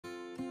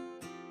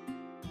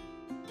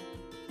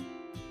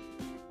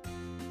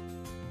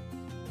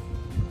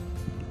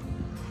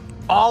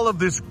all of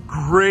this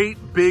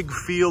great big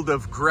field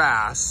of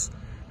grass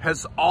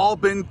has all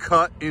been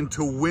cut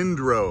into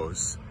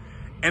windrows.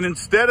 And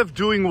instead of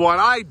doing what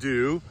I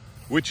do,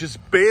 which is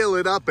bale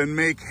it up and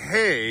make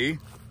hay,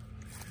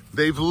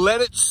 they've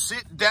let it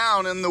sit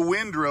down in the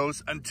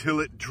windrows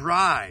until it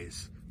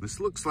dries. This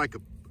looks like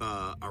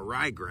a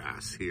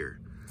ryegrass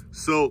here.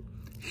 So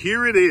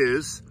here it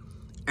is,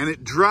 and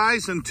it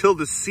dries until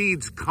the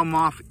seeds come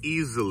off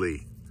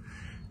easily.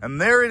 And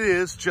there it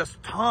is,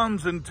 just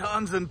tons and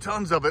tons and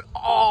tons of it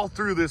all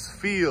through this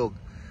field.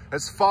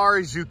 As far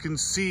as you can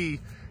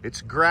see,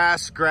 it's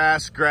grass,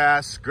 grass,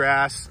 grass,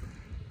 grass,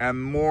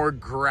 and more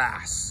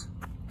grass.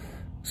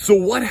 So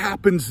what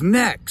happens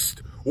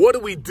next? What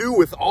do we do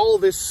with all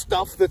this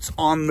stuff that's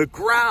on the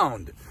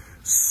ground?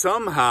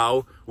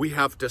 Somehow we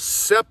have to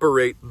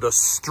separate the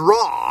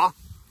straw,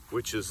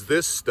 which is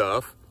this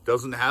stuff,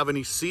 doesn't have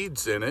any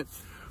seeds in it,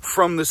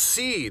 from the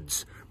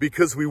seeds,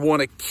 because we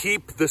want to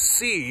keep the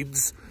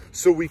seeds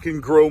so we can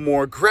grow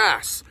more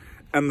grass.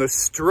 And the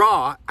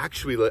straw,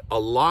 actually a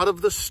lot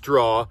of the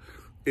straw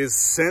is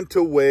sent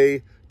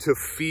away to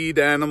feed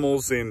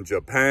animals in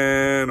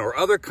Japan or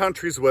other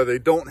countries where they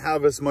don't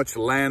have as much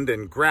land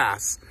and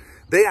grass.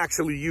 They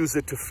actually use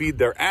it to feed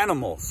their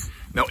animals.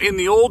 Now, in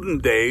the olden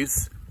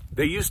days,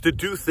 they used to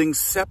do things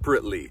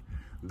separately.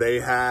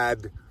 They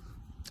had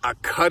a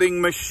cutting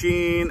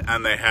machine,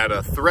 and they had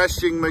a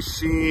threshing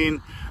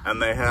machine,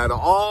 and they had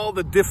all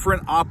the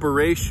different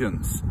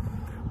operations.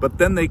 But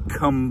then they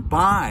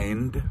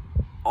combined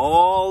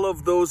all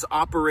of those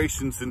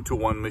operations into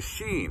one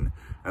machine,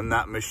 and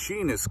that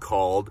machine is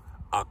called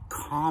a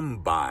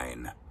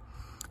combine.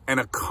 And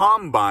a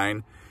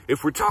combine,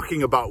 if we're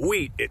talking about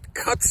wheat, it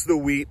cuts the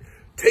wheat,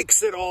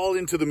 takes it all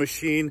into the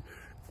machine,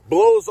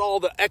 blows all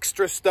the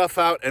extra stuff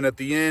out, and at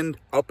the end,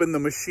 up in the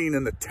machine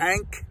in the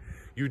tank,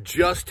 you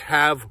just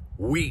have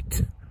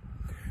wheat.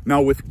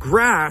 Now with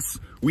grass,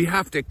 we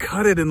have to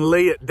cut it and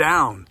lay it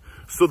down.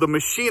 So the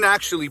machine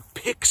actually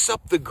picks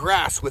up the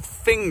grass with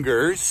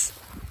fingers,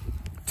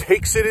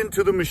 takes it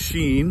into the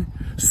machine,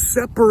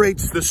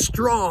 separates the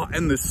straw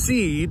and the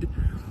seed,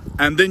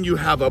 and then you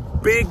have a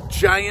big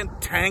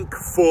giant tank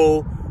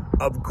full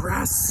of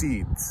grass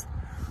seeds.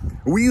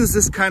 We use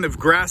this kind of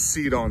grass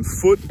seed on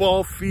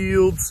football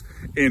fields,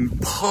 in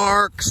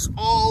parks,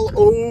 all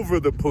over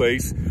the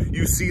place.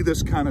 You see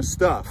this kind of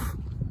stuff.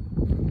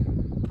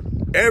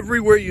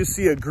 Everywhere you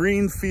see a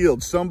green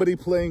field, somebody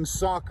playing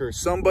soccer,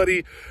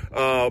 somebody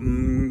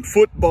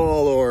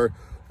football, or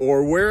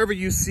wherever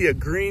you see a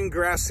green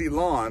grassy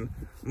lawn,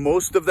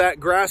 most of that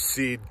grass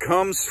seed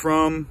comes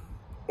from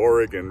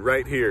Oregon,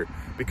 right here,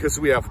 because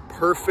we have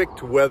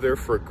perfect weather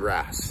for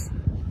grass.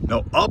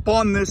 Now up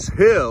on this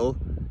hill,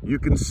 you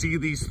can see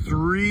these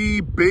 3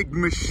 big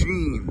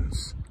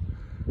machines.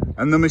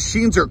 And the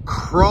machines are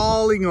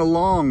crawling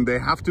along. They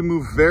have to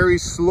move very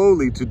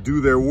slowly to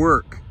do their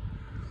work.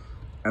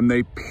 And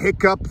they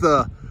pick up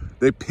the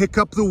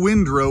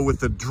windrow with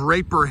the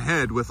draper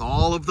head with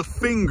all of the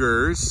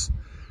fingers,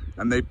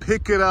 and they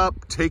pick it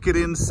up, take it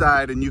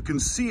inside, and you can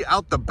see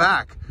out the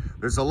back,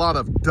 there's a lot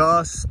of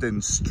dust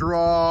and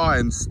straw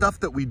and stuff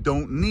that we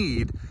don't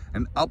need.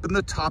 And up in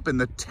the top in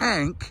the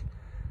tank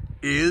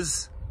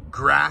is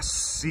grass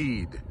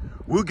seed.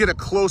 We'll get a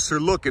closer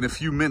look in a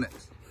few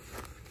minutes.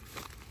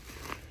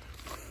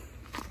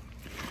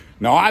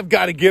 Now I've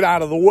got to get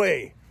out of the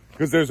way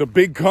because there's a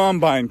big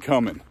combine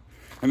coming.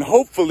 And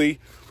hopefully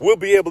we'll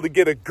be able to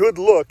get a good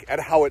look at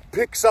how it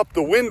picks up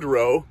the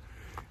windrow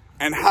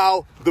and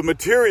how the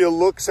material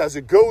looks as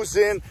it goes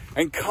in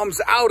and comes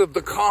out of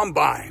the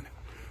combine.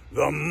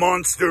 The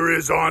monster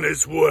is on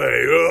his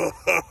way.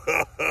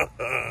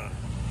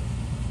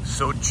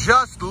 So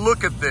just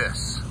look at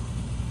this.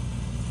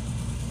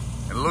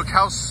 And look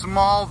how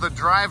small the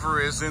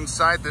driver is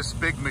inside this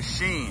big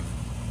machine.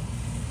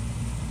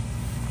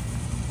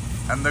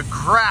 And the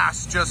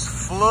grass just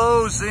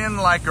flows in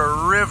like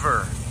a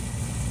river.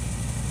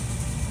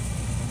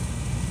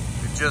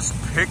 It just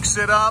picks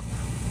it up,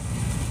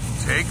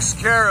 takes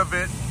care of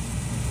it,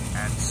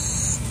 and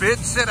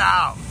spits it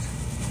out.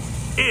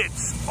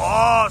 It's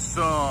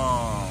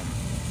awesome.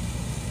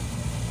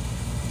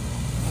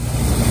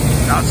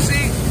 Now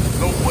see,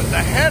 the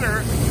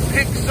header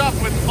picks up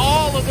with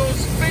all of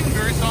those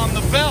fingers on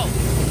the belt.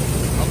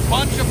 A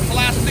bunch of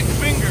plastic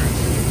fingers.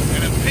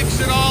 And it picks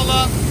it all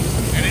up,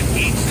 and it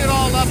eats it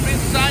all up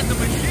inside the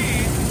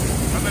machine,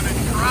 and then it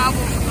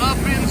travels up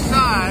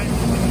inside.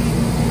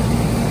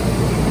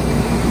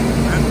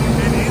 And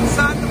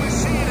inside the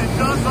machine, it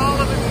does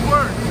all of its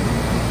work.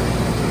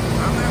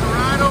 And then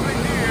right over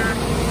here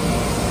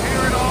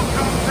it all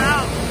comes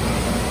out.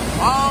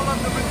 All of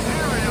the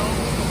material,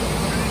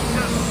 and it's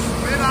just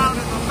spit out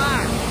in the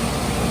back.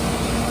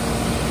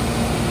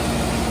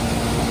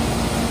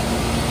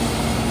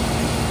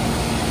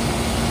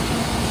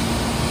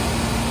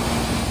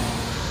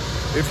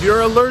 If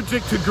you're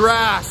allergic to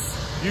grass,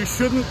 you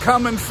shouldn't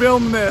come and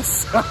film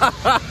this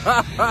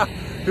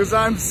because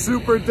I'm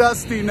super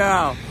dusty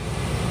now.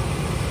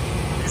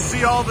 You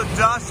see all the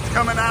dust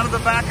coming out of the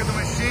back of the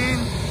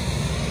machine?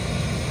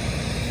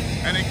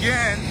 And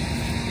again,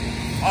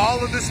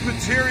 All of this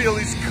material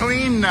is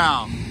clean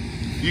now.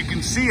 You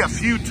can see a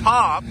few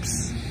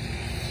tops,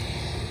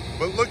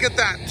 but look at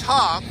that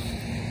top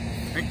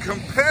and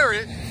compare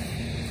it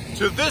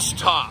to this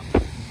top.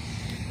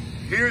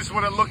 Here's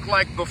what it looked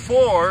like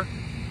before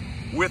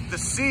with the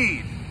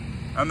seed.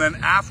 And then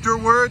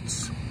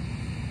afterwards,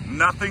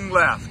 nothing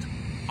left.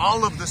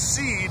 All of the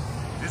seed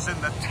is in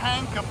the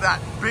tank of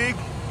that big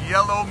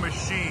yellow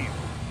machine.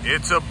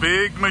 It's a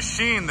big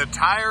machine. The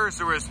tires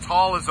are as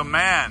tall as a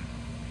man.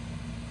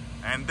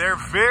 And they're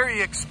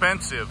very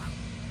expensive.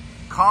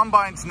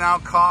 Combines now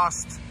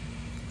cost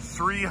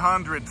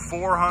 $300,000,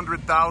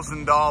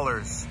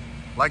 $400,000,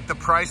 like the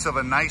price of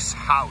a nice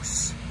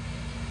house.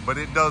 But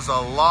it does a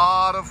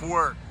lot of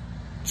work.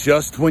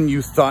 Just when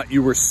you thought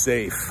you were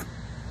safe,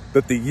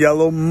 that the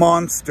yellow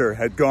monster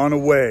had gone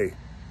away,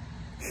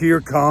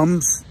 here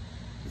comes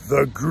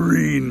the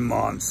green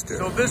monster.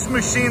 So this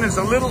machine is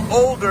a little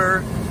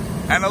older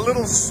and a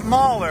little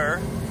smaller,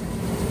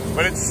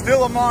 but it's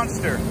still a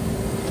monster.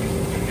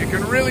 You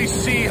can really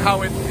see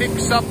how it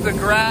picks up the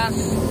grass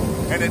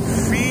and it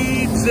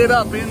feeds it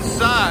up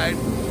inside,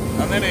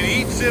 and then it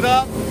eats it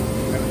up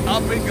and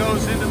up it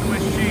goes into the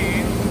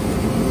machine.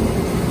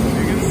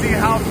 You can see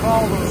how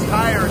tall those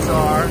tires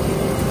are.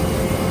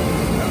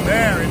 And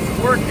there, it's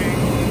working.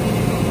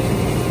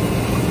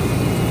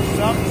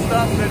 Some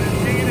stuff that is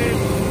needed,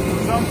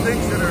 some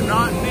things that are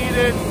not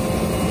needed.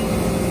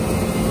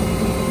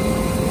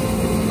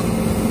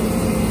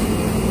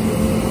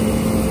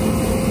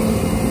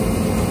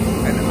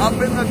 And up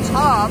in the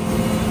top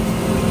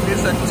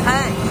is a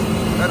tank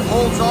that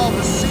holds all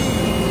the seed.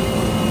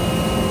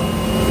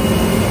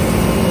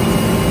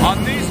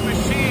 On these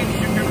machines,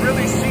 you can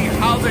really see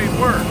how they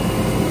work.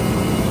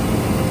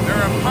 There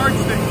are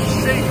parts that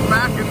shake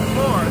back and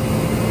forth.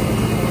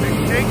 They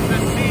shake the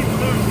seed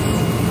loose.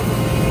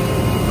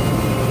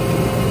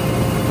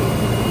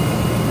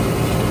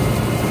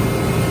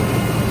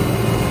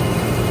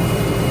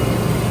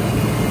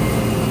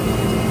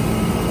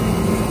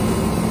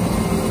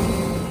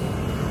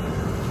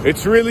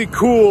 It's really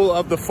cool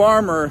of the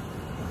farmer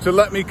to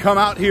let me come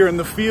out here in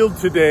the field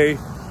today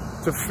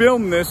to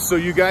film this so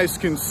you guys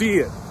can see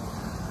it,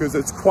 because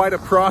it's quite a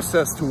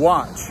process to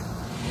watch.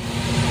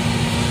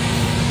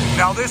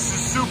 Now this is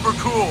super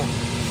cool.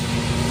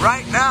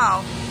 Right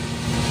now,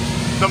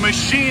 the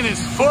machine is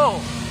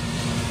full.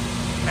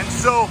 And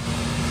so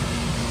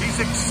he's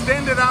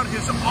extended out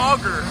his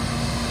auger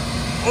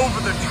over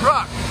the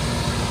truck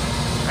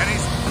and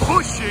he's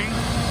pushing,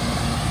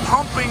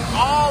 pumping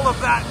all of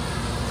that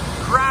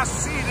grass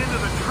seed into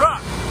the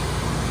truck.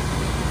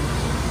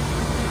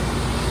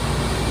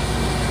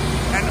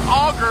 An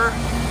auger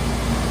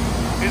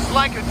is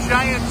like a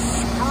giant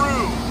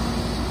screw.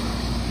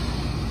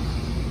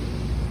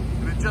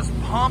 And it just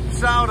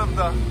pumps out of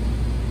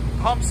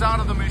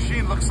the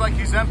machine. Looks like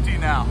he's empty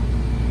now.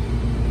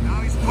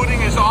 Now he's putting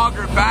his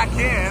auger back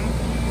in,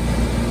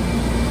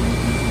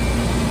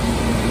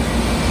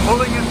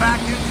 pulling it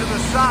back into the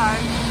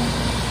side,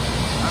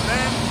 and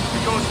then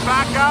it goes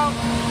back out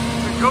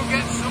to go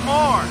get some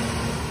more.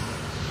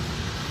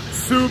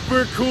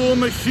 Super cool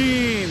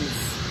machines.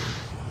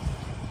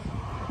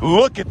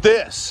 Look at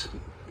this.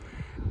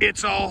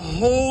 It's a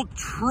whole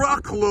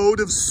truckload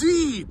of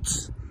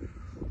seeds.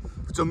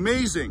 It's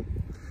amazing.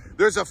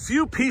 There's a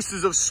few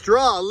pieces of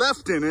straw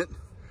left in it,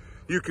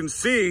 you can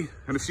see,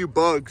 and a few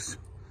bugs.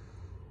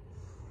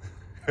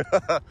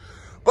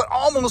 But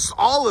almost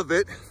all of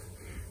it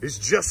is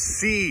just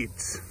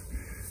seeds.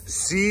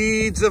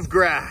 Seeds of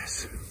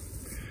grass.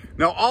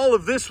 Now all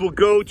of this will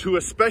go to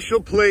a special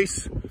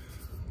place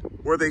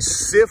where they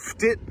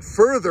sift it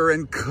further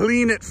and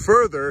clean it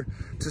further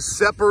to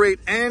separate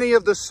any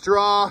of the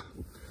straw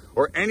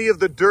or any of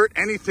the dirt,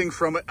 anything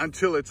from it,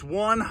 until it's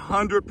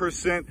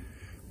 100%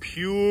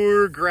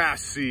 pure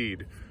grass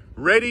seed,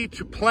 ready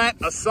to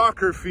plant a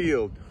soccer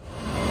field.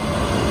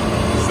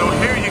 So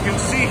here you can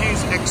see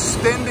he's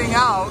extending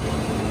out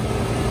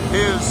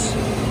his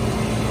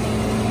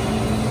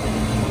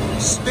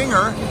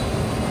stinger,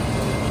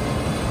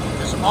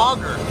 his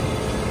auger.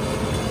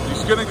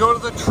 He's gonna go to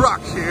the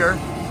truck here,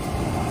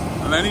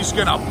 and then he's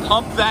gonna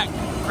pump that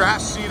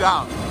grass seed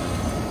out.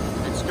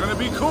 It's gonna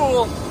be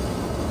cool.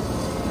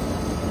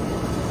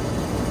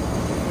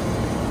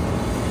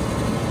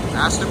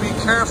 Has to be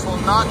careful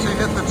not to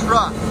hit the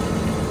truck.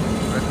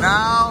 But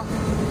now,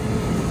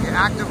 he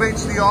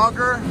activates the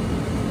auger,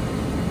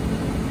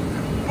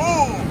 and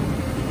boom!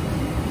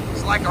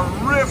 It's like a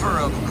river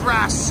of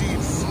grass seed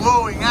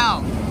flowing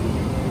out.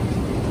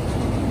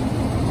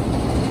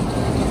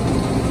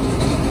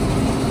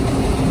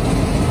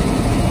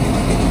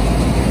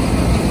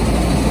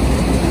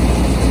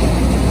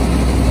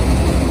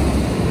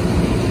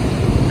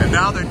 And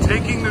now they're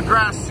taking the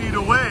grass seed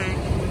away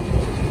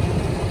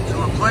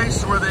to a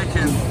place where they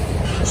can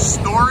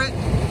store it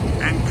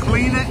and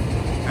clean it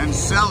and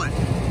sell it.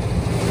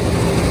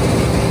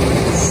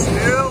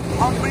 Still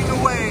pumping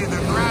away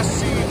the grass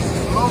seeds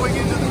flowing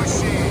into the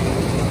machine.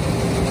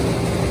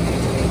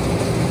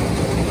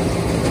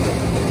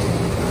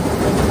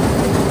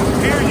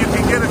 Here you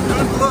can get a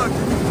good look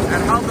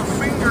at how the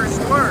finger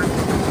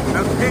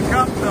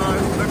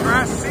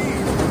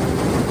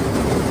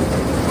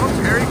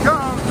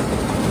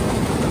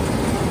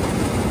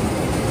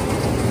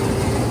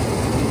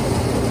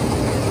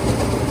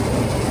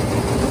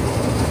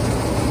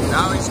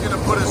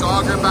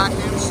auger back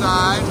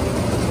inside.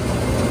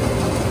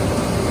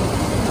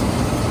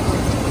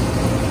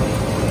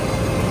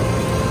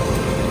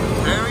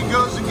 There he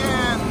goes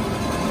again.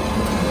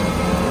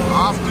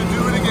 Off to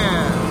do it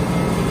again.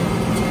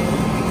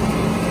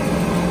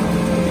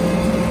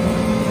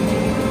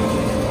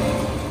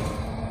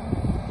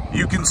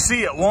 You can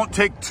see it won't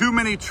take too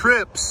many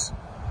trips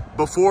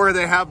before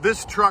they have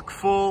this truck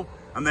full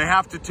and they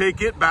have to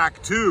take it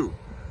back too.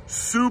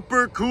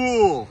 Super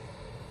cool.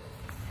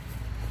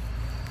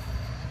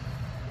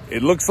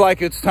 It looks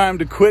like it's time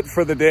to quit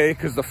for the day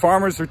because the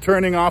farmers are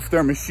turning off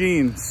their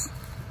machines,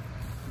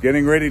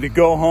 getting ready to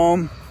go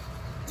home.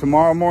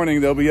 Tomorrow morning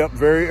they'll be up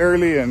very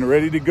early and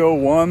ready to go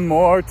one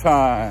more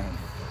time.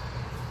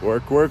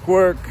 Work, work,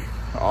 work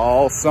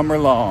all summer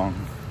long.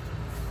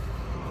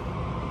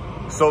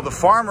 So the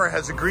farmer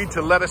has agreed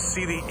to let us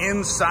see the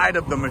inside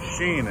of the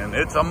machine, and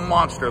it's a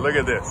monster. Look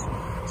at this.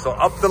 So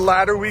up the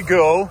ladder we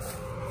go.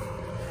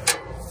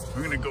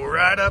 We're gonna go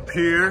right up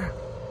here.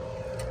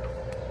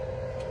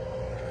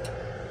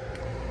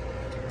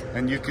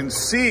 And you can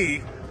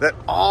see that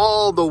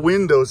all the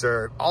windows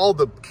are, all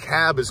the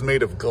cab is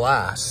made of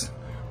glass.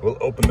 We'll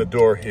open the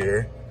door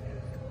here.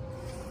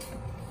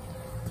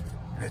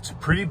 It's a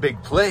pretty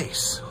big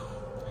place.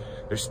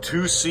 There's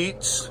 2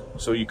 seats,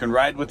 so you can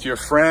ride with your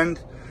friend.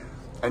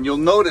 And you'll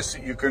notice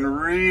that you can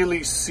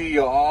really see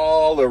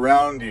all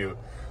around you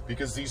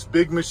because these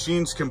big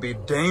machines can be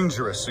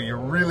dangerous. So you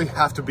really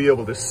have to be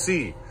able to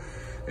see.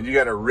 And you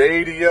got a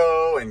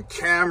radio and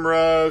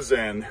cameras,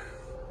 and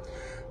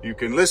you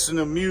can listen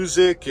to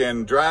music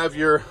and drive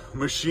your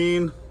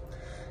machine.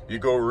 You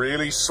go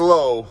really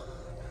slow,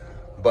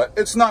 but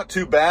it's not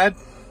too bad.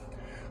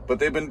 But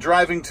they've been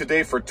driving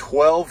today for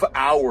 12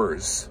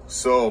 hours.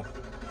 So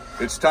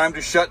it's time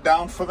to shut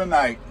down for the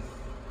night.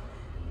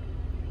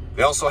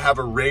 They also have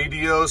a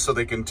radio so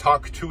they can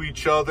talk to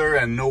each other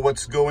and know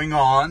what's going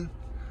on.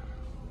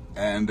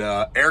 And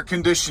air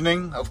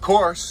conditioning, of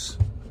course.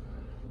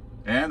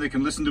 And they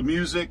can listen to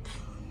music.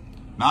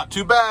 Not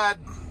too bad,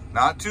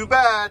 not too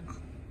bad.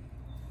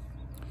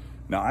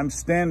 Now I'm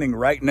standing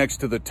right next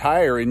to the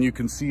tire and you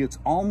can see it's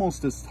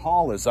almost as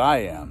tall as I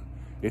am.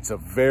 It's a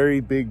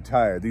very big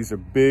tire. These are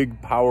big,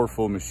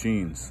 powerful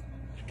machines.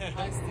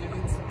 Hi,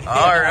 students.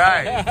 All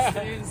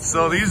right.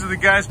 So these are the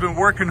guys been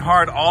working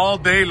hard all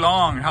day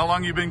long. How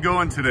long you been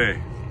going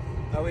today?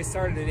 We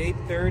started at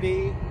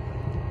 8:30,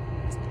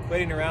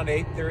 quitting around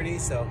 8:30.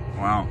 So.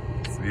 Wow.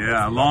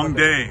 Yeah, a long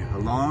day. A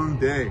long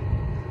day.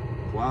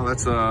 Wow,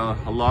 that's a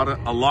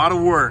lot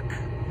of work.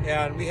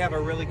 Yeah, and we have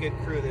a really good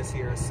crew this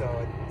year, so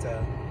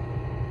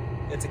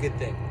it's a good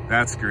thing.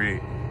 That's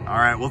great. All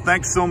right. Well,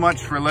 thanks so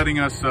much for letting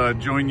us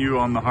join you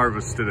on the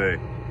harvest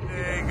today.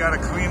 Hey, got to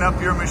clean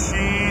up your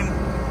machine.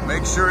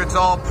 Make sure it's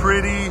all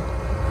pretty,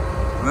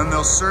 and then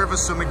they'll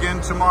service them again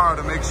tomorrow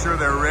to make sure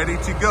they're ready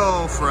to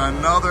go for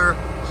another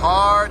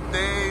hard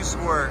day's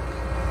work.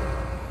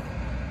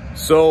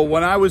 So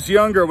when I was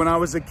younger, when I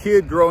was a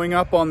kid growing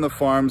up on the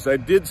farms, I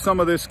did some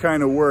of this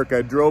kind of work.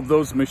 I drove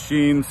those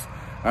machines,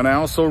 and I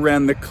also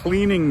ran the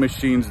cleaning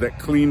machines that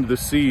cleaned the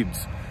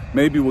seeds.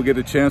 Maybe we'll get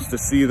a chance to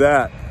see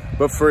that.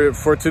 But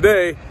for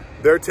today,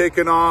 they're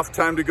taking off,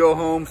 time to go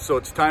home, so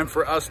it's time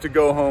for us to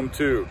go home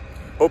too.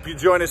 Hope you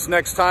join us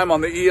next time on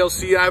the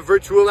ELCI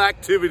Virtual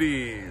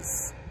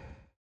Activities.